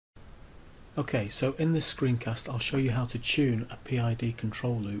Okay, so in this screencast I'll show you how to tune a PID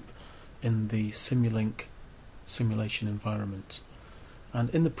control loop in the Simulink simulation environment. And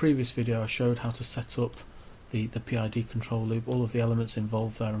in the previous video I showed how to set up the PID control loop, all of the elements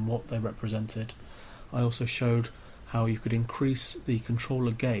involved there and what they represented. I also showed how you could increase the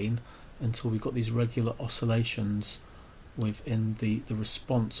controller gain until we got these regular oscillations within the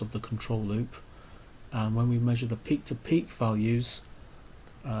response of the control loop. And when we measure the peak to peak values,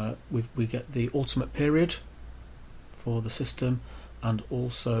 we get the ultimate period for the system, and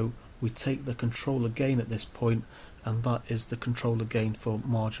also we take the controller gain at this point, and that is the controller gain for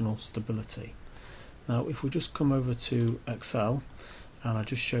marginal stability. Now if we just come over to Excel and I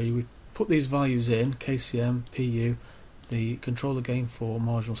just show you, we put these values in, KCM, PU, the controller gain for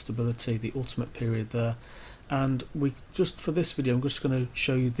marginal stability, the ultimate period there, and we just for this video I'm just going to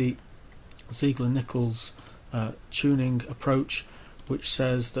show you the Ziegler-Nichols tuning approach, which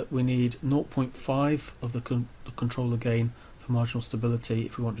says that we need 0.5 of the controller gain for marginal stability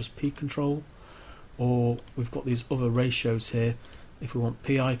if we want just P control, or we've got these other ratios here if we want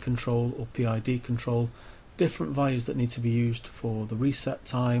PI control or PID control, different values that need to be used for the reset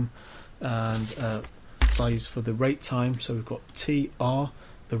time and values for the rate time. So we've got TR,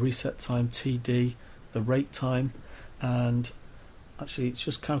 the reset time, TD, the rate time, and actually it's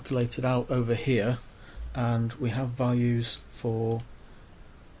just calculated out over here, and we have values for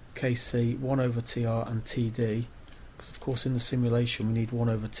KC, 1 over TR and TD, because of course in the simulation we need 1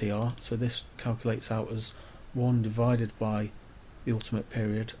 over TR, so this calculates out as 1 divided by the ultimate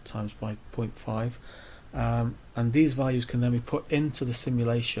period times by 0.5, and these values can then be put into the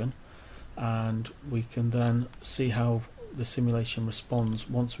simulation, and we can then see how the simulation responds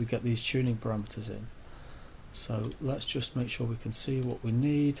once we get these tuning parameters in. So let's just make sure we can see what we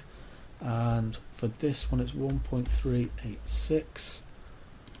need, and for this one it's 1.386,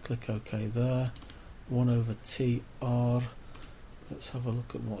 click OK there, 1 over TR, let's have a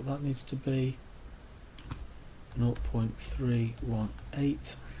look at what that needs to be,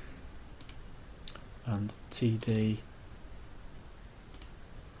 0.318, and TD,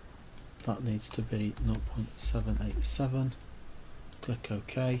 that needs to be 0.787, click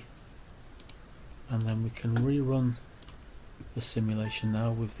OK, and then we can rerun the simulation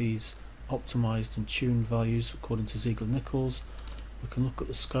now with these optimized and tuned values according to Ziegler-Nichols. We can look at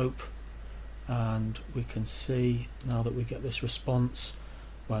the scope and we can see now that we get this response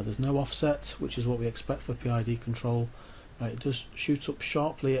where there's no offset, which is what we expect for PID control. It does shoot up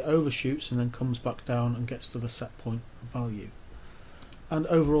sharply, it overshoots and then comes back down and gets to the set point value. And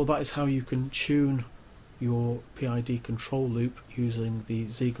overall that is how you can tune your PID control loop using the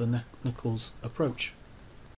Ziegler-Nichols approach.